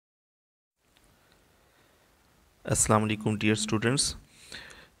Assalamu alaikum dear students.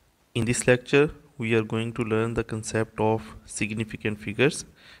 In this lecture we are going to learn the concept of significant figures.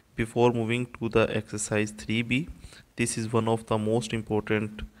 Before moving to the exercise 3b, this is one of the most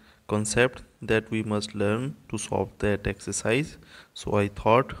important concept that we must learn to solve that exercise. So I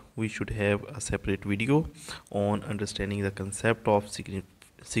thought we should have a separate video on understanding the concept of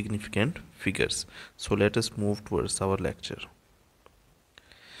significant figures. So let us move towards our lecture.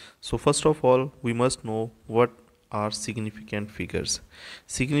 So first of all, we must know what are significant figures.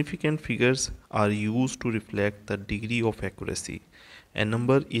 Significant figures are used to reflect the degree of accuracy. A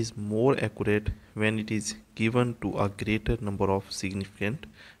number is more accurate when it is given to a greater number of significant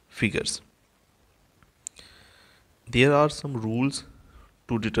figures. There are some rules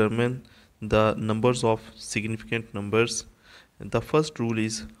to determine the numbers of significant numbers. The first rule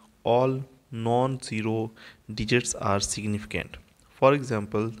is all non-zero digits are significant. For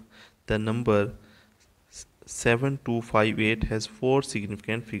example, the number 7258 has 4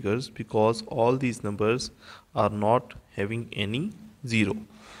 significant figures because all these numbers are not having any zero.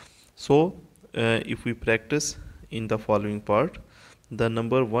 So if we practice in the following part, the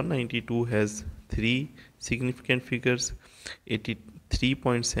number 192 has 3 significant figures,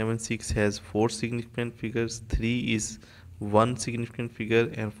 83.76 has 4 significant figures, 3 is 1 significant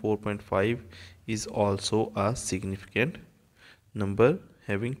figure, and 4.5 is also a significant number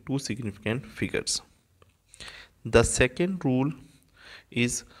having 2 significant figures. The second rule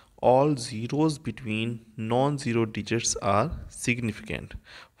is all zeros between non-zero digits are significant.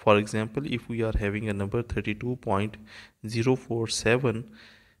 For example, if we are having a number 32.047,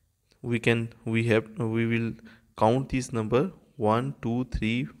 we will count this number 1, 2,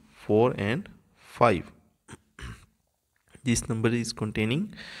 3, 4 and 5. This number is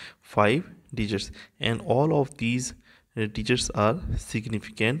containing 5 digits and all of these digits are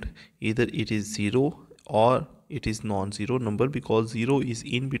significant. Either it is 0 or it is non-zero number, because 0 is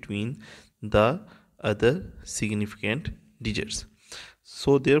in between the other significant digits.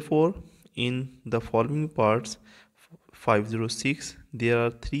 So therefore, in the following parts 506, there are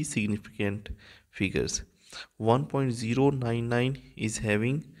 3 significant figures. 1.099 is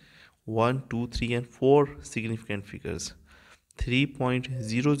having 1, 2, 3 and 4 significant figures.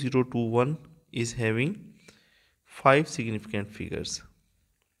 3.0021 is having 5 significant figures.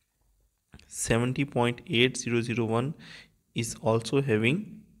 70.8001 is also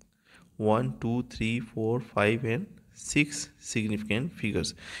having 1, 2, 3, 4, 5 and 6 significant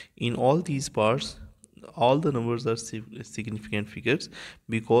figures. In all these parts, all the numbers are significant figures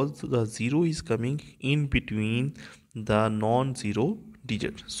because the 0 is coming in between the non-zero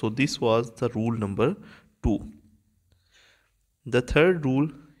digit. So this was the rule number 2. The third rule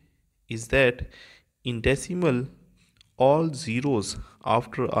is that in decimal, all zeros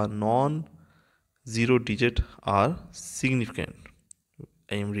after a non-zero digit are significant.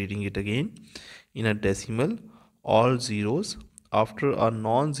 I am reading it again. In a decimal, all zeros after a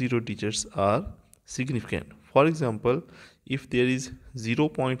non-zero digits are significant. For example, if there is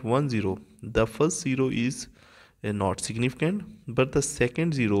 0.10, the first 0 is not significant, but the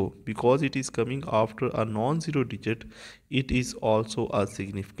second 0, because it is coming after a non-zero digit, it is also a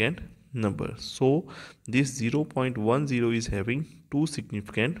significant number. So this 0.10 is having 2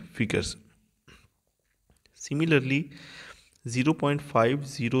 significant figures. Similarly,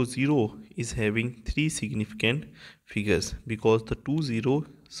 0.500 is having 3 significant figures because the 2 zeros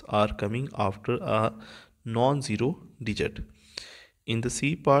are coming after a non-zero digit. In the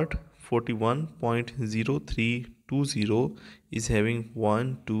C part, 41.0320 is having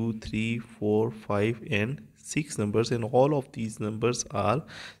 1, 2, 3, 4, 5 and 6 numbers, and all of these numbers are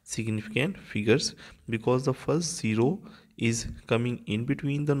significant figures because the first 0 is coming in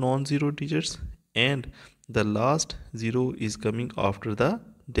between the non-zero digits and the last 0 is coming after the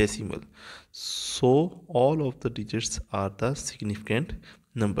decimal. So all of the digits are the significant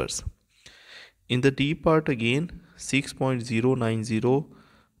numbers. In the D part again, 6.090,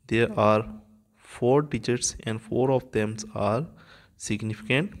 there are 4 digits and 4 of them are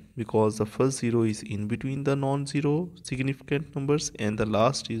significant because the first 0 is in between the non-zero significant numbers and the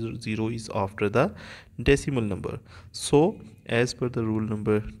last 0 is after the decimal number. So as per the rule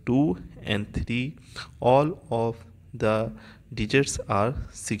number 2 and 3, all of the digits are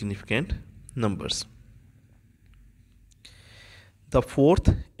significant numbers. The fourth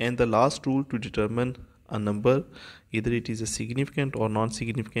and the last rule to determine a number, either it is a significant or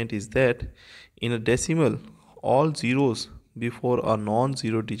non-significant, is that in a decimal, all zeros before a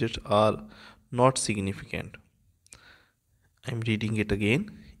non-zero digit are not significant. I am reading it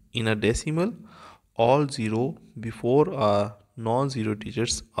again. In a decimal, all zero before a non-zero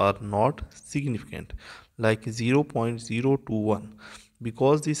digits are not significant, like 0.021,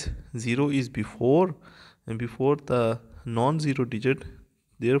 because this 0 is before the non-zero digit,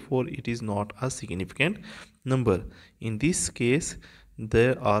 therefore it is not a significant number. In this case,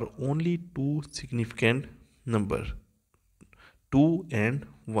 there are only two significant numbers, 2 and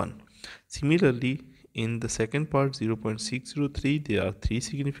 1. Similarly, in the second part 0.603, there are three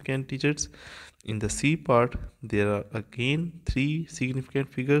significant digits. In the C part, there are again three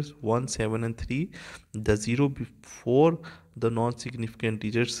significant figures, 1, 7 and 3. The 0 before the non-significant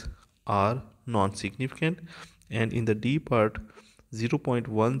digits are non-significant. And in the D part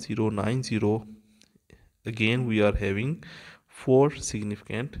 0.1090, again we are having four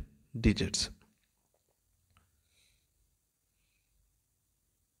significant digits.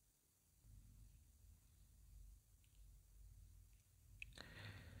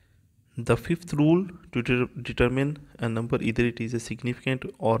 The fifth rule to determine a number, either it is a significant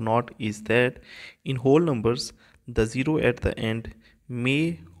or not, is that in whole numbers, the 0 at the end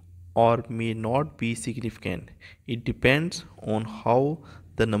may or may not be significant. It depends on how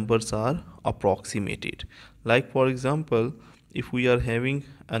the numbers are approximated. Like for example, if we are having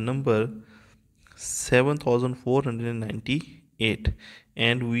a number 7498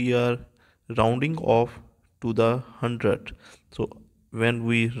 and we are rounding off to the 100, so when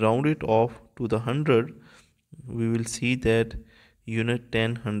we round it off to the 100, we will see that unit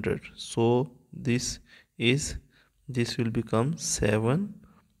 10 so this will become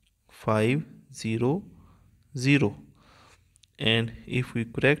 7500, and if we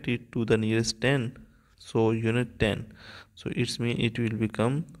correct it to the nearest 10, so unit 10, so it will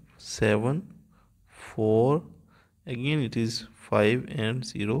become 7 4, again it is 5 and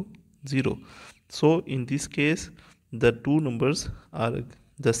 0 0. So in this case the two numbers are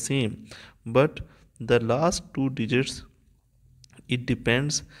the same, but the last two digits, it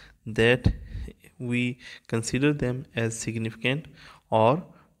depends that we consider them as significant or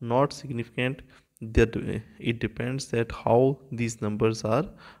not significant. That it depends that how these numbers are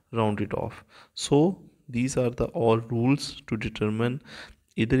rounded off. So these are the all rules to determine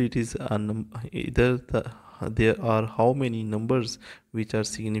either it is either there are how many numbers which are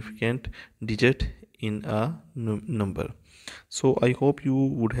significant digit in a number. So I hope you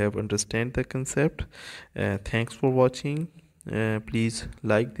would have understand the concept. Thanks for watching. Please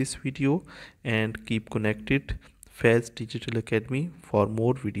like this video and keep connected Fez Digital Academy for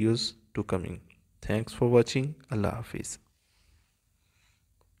more videos to coming. Thanks for watching. Allah Hafiz.